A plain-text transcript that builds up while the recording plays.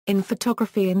In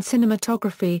photography and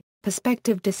cinematography,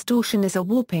 perspective distortion is a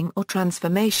warping or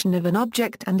transformation of an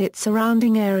object and its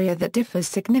surrounding area that differs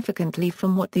significantly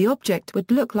from what the object would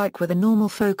look like with a normal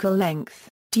focal length,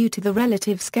 due to the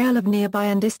relative scale of nearby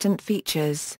and distant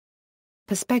features.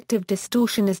 Perspective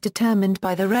distortion is determined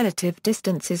by the relative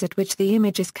distances at which the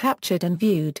image is captured and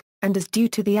viewed, and is due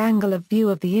to the angle of view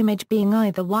of the image being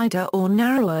either wider or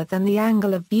narrower than the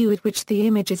angle of view at which the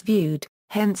image is viewed,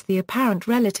 hence the apparent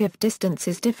relative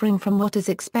distances differing from what is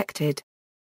expected.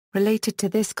 Related to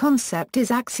this concept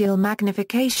is axial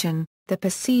magnification, the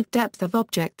perceived depth of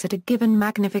objects at a given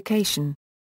magnification.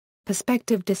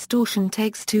 Perspective distortion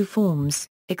takes two forms: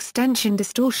 extension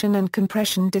distortion and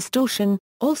compression distortion,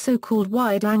 also called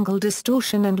wide-angle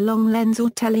distortion and long-lens or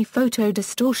telephoto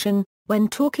distortion, when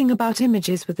talking about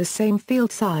images with the same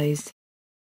field size.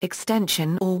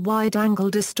 Extension or wide-angle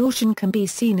distortion can be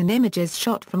seen in images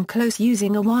shot from close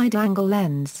using a wide-angle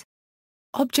lens.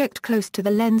 Object close to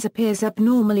the lens appears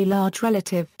abnormally large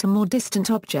relative to more distant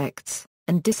objects,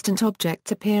 and distant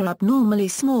objects appear abnormally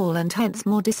small and hence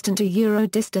more distant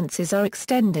distances are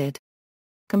extended.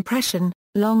 Compression,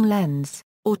 long lens,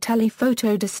 or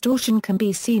telephoto distortion can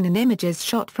be seen in images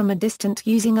shot from a distance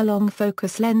using a long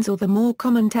focus lens or the more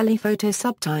common telephoto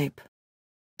subtype.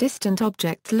 Distant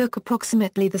objects look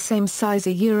approximately the same size.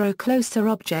 Closer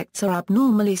objects are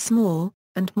abnormally small,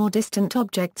 and more distant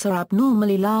objects are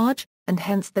abnormally large, and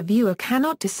hence the viewer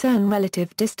cannot discern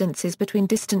relative distances between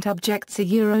distant objects.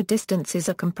 Distances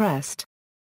are compressed.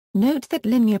 Note that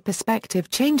linear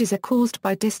perspective changes are caused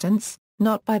by distance,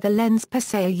 not by the lens per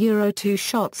se. Two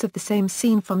shots of the same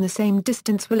scene from the same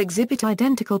distance will exhibit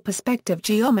identical perspective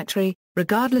geometry,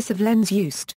 regardless of lens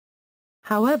used.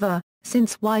 However,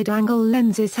 since wide-angle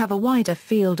lenses have a wider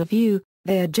field of view,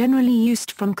 they are generally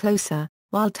used from closer,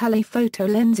 while telephoto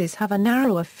lenses have a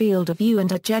narrower field of view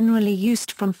and are generally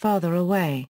used from farther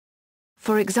away.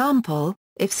 For example,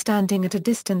 if standing at a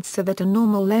distance so that a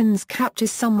normal lens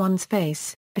captures someone's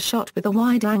face, a shot with a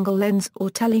wide-angle lens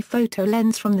or telephoto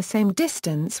lens from the same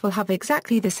distance will have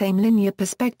exactly the same linear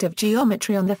perspective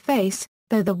geometry on the face,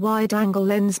 though the wide-angle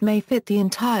lens may fit the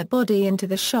entire body into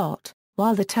the shot,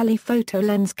 while the telephoto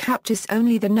lens captures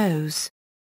only the nose.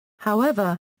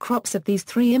 However, crops of these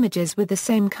three images with the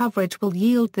same coverage will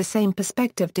yield the same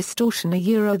perspective distortion.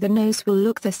 The nose will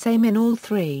look the same in all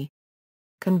three.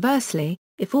 Conversely,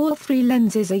 if all three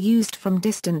lenses are used from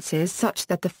distances such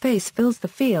that the face fills the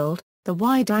field, the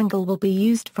wide angle will be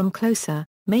used from closer,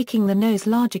 making the nose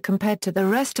larger compared to the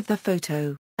rest of the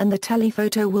photo, and the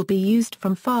telephoto will be used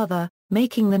from farther,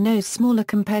 making the nose smaller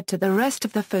compared to the rest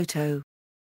of the photo.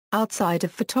 Outside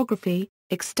of photography,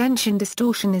 extension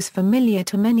distortion is familiar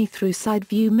to many through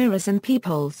side-view mirrors and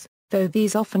peepholes, though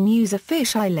these often use a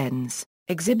fisheye lens,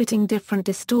 exhibiting different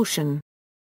distortion.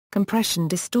 Compression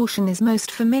distortion is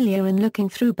most familiar in looking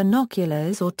through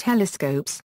binoculars or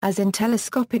telescopes, as in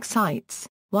telescopic sights,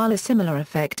 while a similar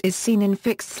effect is seen in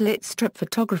fixed-slit strip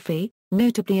photography,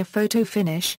 notably a photo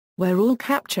finish, where all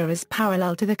capture is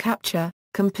parallel to the capture,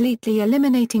 completely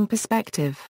eliminating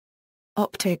perspective.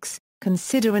 Optics.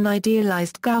 Consider an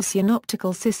idealized Gaussian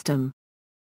optical system.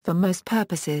 For most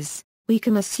purposes, we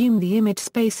can assume the image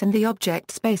space and the object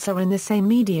space are in the same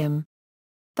medium.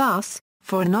 Thus,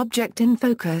 for an object in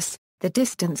focus, the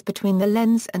distance between the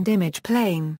lens and image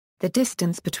plane, the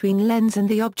distance between lens and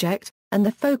the object, and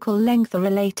the focal length are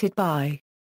related by.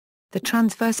 The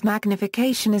transverse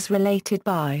magnification is related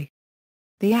by.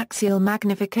 The axial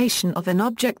magnification of an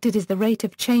object is the rate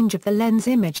of change of the lens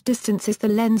image distance as the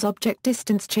lens object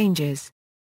distance changes.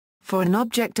 For an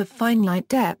object of finite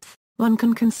depth, one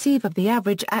can conceive of the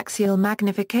average axial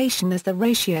magnification as the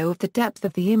ratio of the depth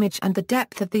of the image and the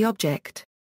depth of the object.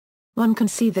 One can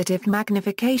see that if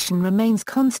magnification remains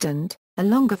constant, a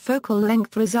longer focal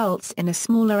length results in a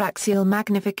smaller axial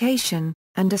magnification,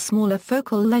 and a smaller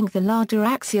focal length a larger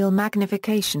axial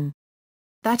magnification.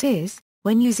 That is,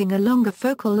 when using a longer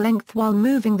focal length while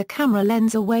moving the camera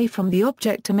lens away from the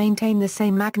object to maintain the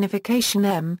same magnification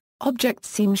m, objects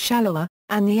seem shallower,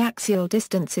 and the axial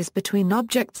distances between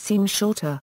objects seem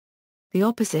shorter. The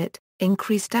opposite,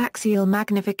 increased axial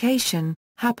magnification,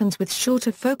 happens with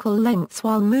shorter focal lengths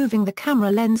while moving the camera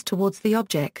lens towards the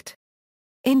object.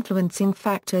 Influencing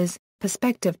factors.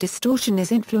 Perspective distortion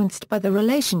is influenced by the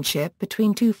relationship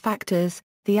between two factors: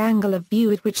 the angle of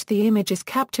view at which the image is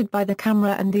captured by the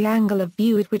camera and the angle of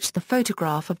view at which the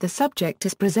photograph of the subject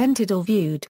is presented or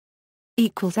viewed.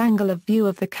 Angle of view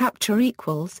of the capture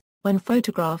equals, when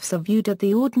photographs are viewed at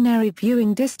the ordinary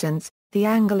viewing distance, the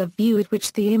angle of view at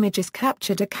which the image is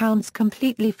captured accounts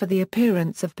completely for the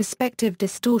appearance of perspective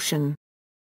distortion.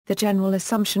 The general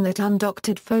assumption that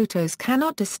undoctored photos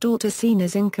cannot distort a scene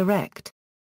is incorrect.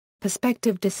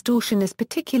 Perspective distortion is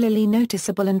particularly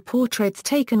noticeable in portraits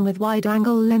taken with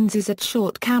wide-angle lenses at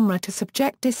short camera to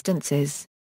subject distances.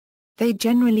 They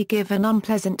generally give an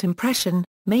unpleasant impression,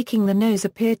 making the nose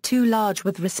appear too large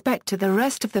with respect to the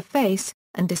rest of the face,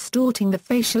 and distorting the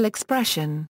facial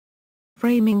expression.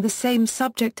 Framing the same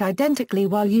subject identically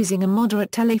while using a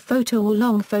moderate telephoto or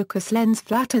long focus lens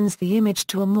flattens the image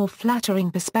to a more flattering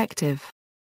perspective.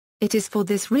 It is for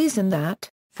this reason that,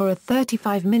 for a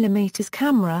 35mm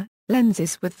camera,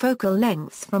 lenses with focal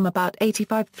lengths from about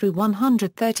 85 through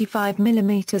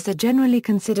 135mm are generally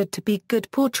considered to be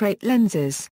good portrait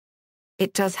lenses.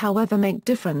 It does however make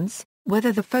difference,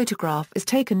 whether the photograph is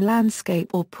taken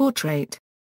landscape or portrait.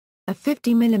 A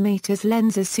 50mm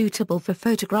lens is suitable for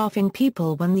photographing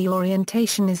people when the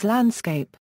orientation is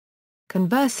landscape.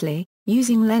 Conversely,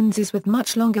 using lenses with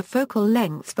much longer focal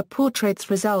lengths for portraits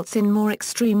results in more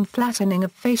extreme flattening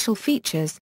of facial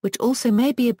features, which also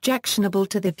may be objectionable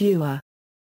to the viewer.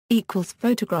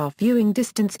 Photograph viewing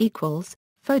distance equals,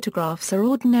 photographs are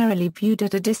ordinarily viewed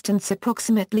at a distance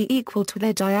approximately equal to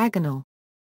their diagonal.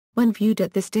 When viewed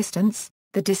at this distance,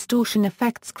 the distortion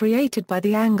effects created by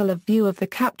the angle of view of the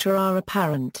capture are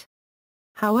apparent.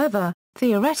 However,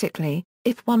 theoretically,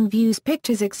 if one views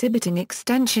pictures exhibiting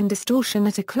extension distortion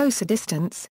at a closer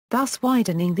distance, thus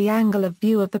widening the angle of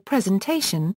view of the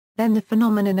presentation, then the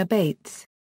phenomenon abates.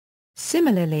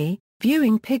 Similarly,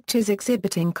 viewing pictures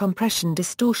exhibiting compression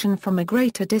distortion from a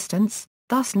greater distance,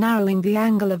 thus narrowing the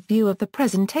angle of view of the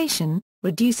presentation,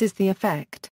 reduces the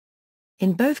effect.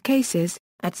 In both cases,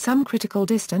 at some critical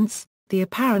distance, the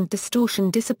apparent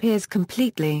distortion disappears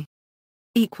completely.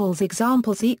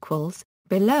 Examples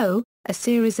below, a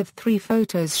series of 3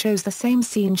 photos shows the same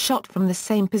scene shot from the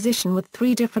same position with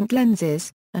 3 different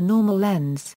lenses, a normal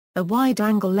lens, a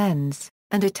wide-angle lens,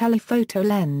 and a telephoto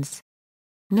lens.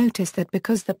 Notice that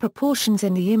because the proportions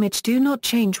in the image do not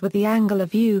change with the angle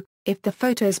of view, if the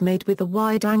photos made with the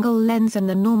wide-angle lens and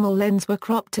the normal lens were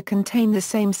cropped to contain the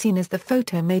same scene as the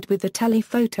photo made with the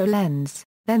telephoto lens,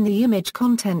 then the image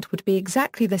content would be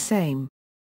exactly the same.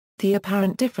 The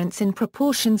apparent difference in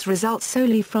proportions results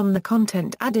solely from the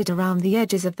content added around the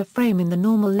edges of the frame in the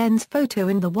normal lens photo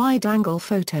in the wide-angle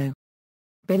photo.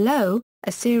 Below,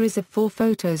 a series of 4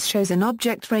 photos shows an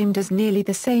object framed as nearly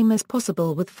the same as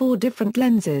possible with 4 different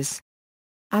lenses.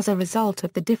 As a result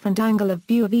of the different angle of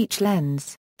view of each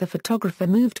lens, the photographer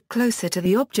moved closer to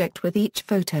the object with each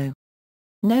photo.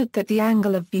 Note that the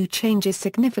angle of view changes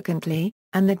significantly,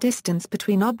 and the distance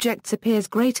between objects appears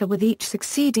greater with each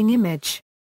succeeding image.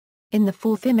 In the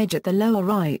 4th image at the lower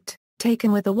right,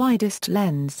 taken with the widest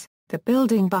lens, the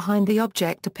building behind the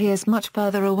object appears much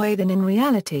further away than in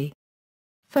reality.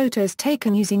 Photos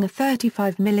taken using a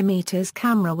 35mm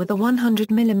camera with a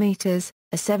 100mm,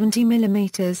 a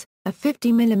 70mm, a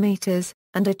 50mm,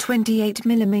 and a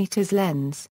 28mm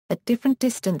lens, at different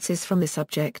distances from the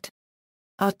subject.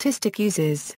 Artistic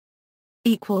uses.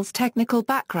 Technical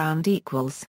background.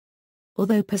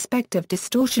 Although perspective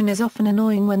distortion is often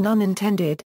annoying when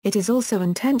unintended, it is also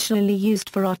intentionally used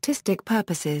for artistic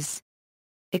purposes.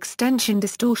 Extension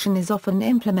distortion is often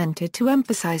implemented to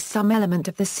emphasize some element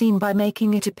of the scene by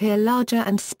making it appear larger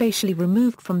and spatially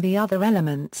removed from the other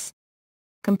elements.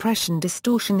 Compression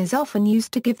distortion is often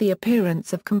used to give the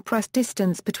appearance of compressed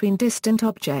distance between distant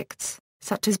objects,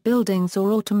 such as buildings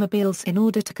or automobiles, in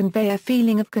order to convey a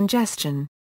feeling of congestion.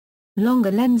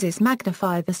 Longer lenses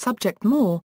magnify the subject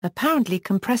more, apparently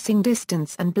compressing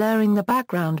distance and blurring the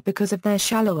background because of their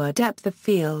shallower depth of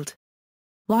field.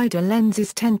 Wider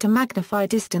lenses tend to magnify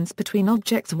distance between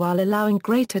objects while allowing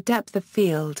greater depth of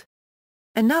field.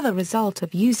 Another result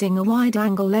of using a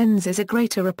wide-angle lens is a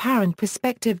greater apparent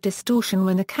perspective distortion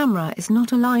when the camera is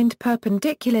not aligned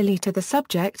perpendicularly to the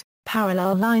subject.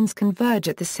 Parallel lines converge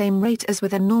at the same rate as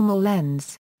with a normal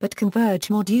lens, but converge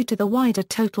more due to the wider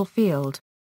total field.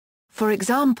 For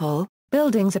example,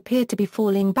 buildings appear to be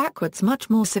falling backwards much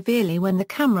more severely when the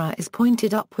camera is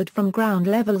pointed upward from ground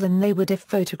level than they would if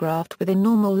photographed with a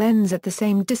normal lens at the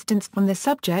same distance from the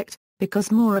subject, because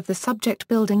more of the subject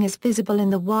building is visible in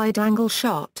the wide-angle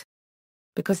shot.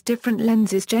 Because different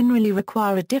lenses generally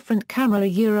require a different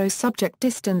camera subject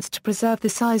distance to preserve the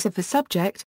size of the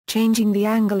subject, changing the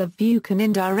angle of view can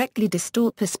indirectly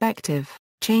distort perspective,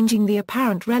 changing the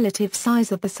apparent relative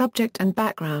size of the subject and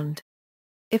background.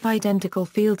 If identical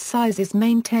field size is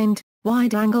maintained,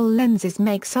 wide-angle lenses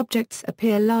make subjects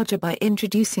appear larger by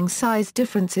introducing size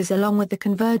differences along with the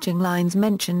converging lines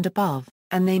mentioned above,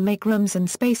 and they make rooms and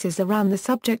spaces around the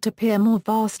subject appear more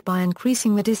vast by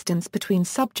increasing the distance between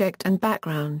subject and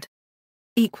background.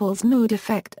 Mood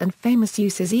effect and famous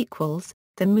uses.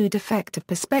 The The mood effect of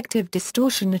perspective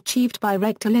distortion achieved by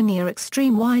rectilinear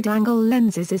extreme wide-angle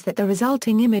lenses is that the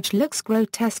resulting image looks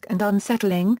grotesque and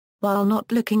unsettling, while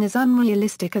not looking as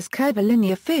unrealistic as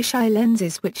curvilinear fisheye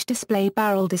lenses which display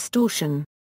barrel distortion.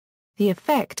 The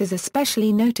effect is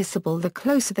especially noticeable the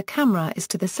closer the camera is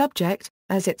to the subject,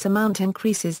 as its amount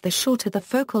increases the shorter the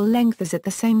focal length is at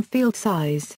the same field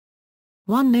size.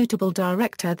 One notable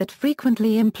director that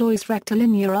frequently employs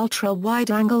rectilinear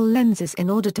ultra-wide-angle lenses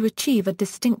in order to achieve a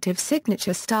distinctive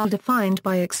signature style defined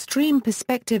by extreme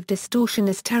perspective distortion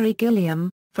is Terry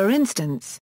Gilliam, for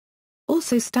instance.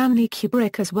 Also Stanley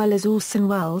Kubrick as well as Orson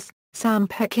Welles, Sam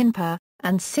Peckinpah,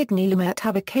 and Sidney Lumet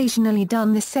have occasionally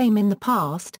done the same in the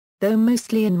past, though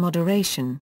mostly in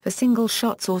moderation, for single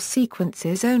shots or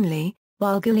sequences only,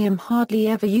 while Gilliam hardly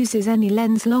ever uses any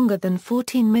lens longer than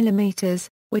 14 mm,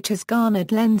 which has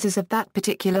garnered lenses of that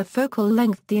particular focal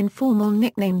length the informal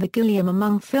nickname the Gilliam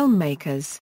among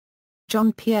filmmakers.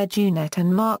 Jean-Pierre Jeunet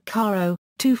and Marc Caro,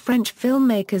 two French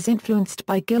filmmakers influenced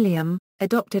by Gilliam,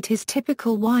 adopted his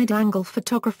typical wide-angle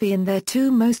photography in their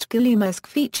two most Gilliamesque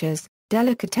features,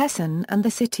 Delicatessen and The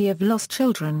City of Lost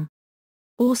Children.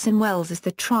 Orson Welles'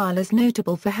 The Trial is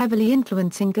notable for heavily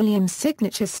influencing Gilliam's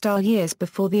signature style years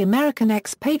before the American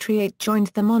expatriate joined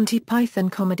the Monty Python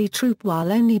comedy troupe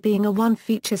while only being a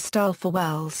one-feature style for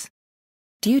Welles.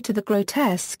 Due to the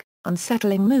grotesque,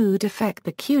 unsettling mood effect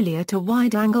peculiar to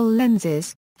wide-angle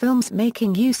lenses, films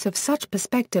making use of such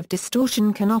perspective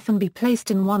distortion can often be placed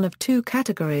in one of two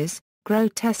categories,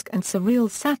 grotesque and surreal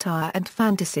satire and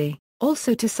fantasy,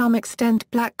 also to some extent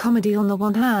black comedy on the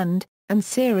one hand, and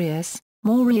serious,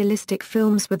 more realistic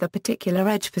films with a particular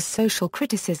edge for social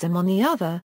criticism on the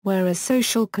other, whereas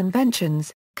social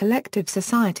conventions, collective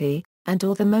society,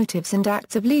 and/or the motives and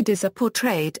acts of leaders are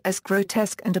portrayed as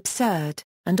grotesque and absurd,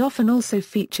 and often also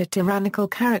feature tyrannical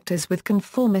characters with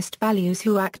conformist values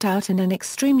who act out in an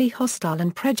extremely hostile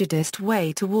and prejudiced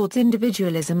way towards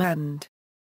individualism and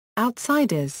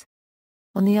outsiders.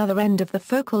 On the other end of the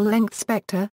focal length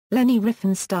spectre, Leni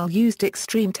Riefenstahl used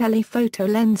extreme telephoto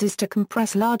lenses to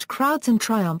compress large crowds in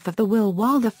triumph of the will,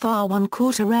 while the far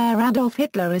one-quarter Adolf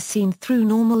Hitler is seen through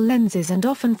normal lenses and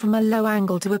often from a low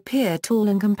angle to appear tall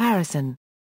in comparison.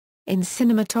 In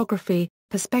cinematography,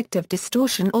 perspective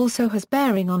distortion also has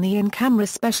bearing on the in-camera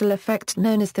special effect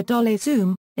known as the Dolly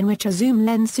Zoom, in which a zoom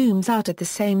lens zooms out at the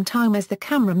same time as the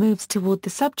camera moves toward the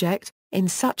subject, in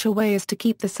such a way as to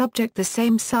keep the subject the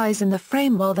same size in the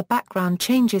frame while the background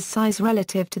changes size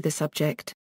relative to the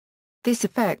subject. This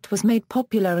effect was made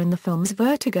popular in the films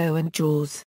Vertigo and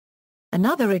Jaws.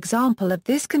 Another example of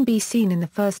this can be seen in the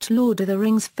first Lord of the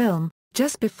Rings film,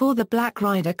 just before the Black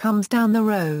Rider comes down the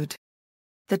road.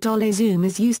 The Dolly Zoom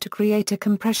is used to create a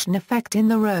compression effect in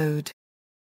the road.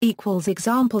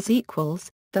 Examples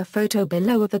The photo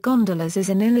below of the gondolas is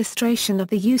an illustration of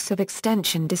the use of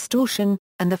extension distortion,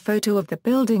 and the photo of the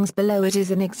buildings below it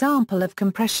is an example of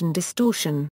compression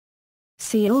distortion.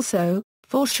 See also,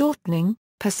 foreshortening,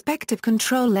 perspective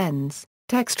control lens,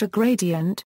 texture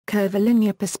gradient,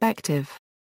 curvilinear perspective.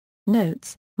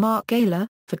 Notes, Mark Gayler,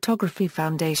 Photography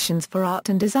Foundations for Art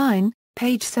and Design,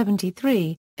 page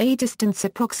 73, a distance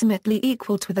approximately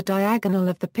equal to the diagonal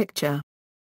of the picture.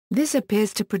 This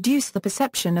appears to produce the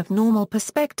perception of normal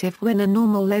perspective when a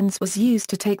normal lens was used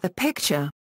to take the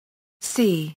picture.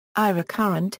 See, Ira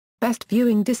Current, Best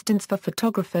Viewing Distance for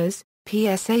Photographers,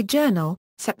 PSA Journal,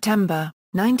 September,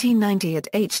 1990 at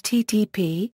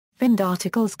http, Find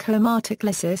articles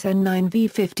Comarticlisis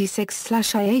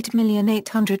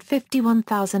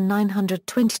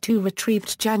N9V56/I8851922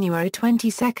 retrieved January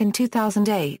 22,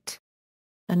 2008.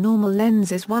 A normal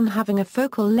lens is one having a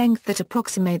focal length that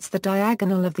approximates the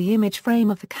diagonal of the image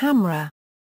frame of the camera.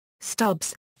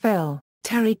 Stubbs, Phil,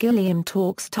 Terry Gilliam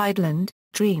Talks Tideland,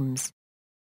 Dreams.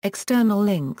 External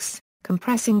links,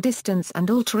 Compressing Distance and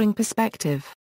Altering Perspective.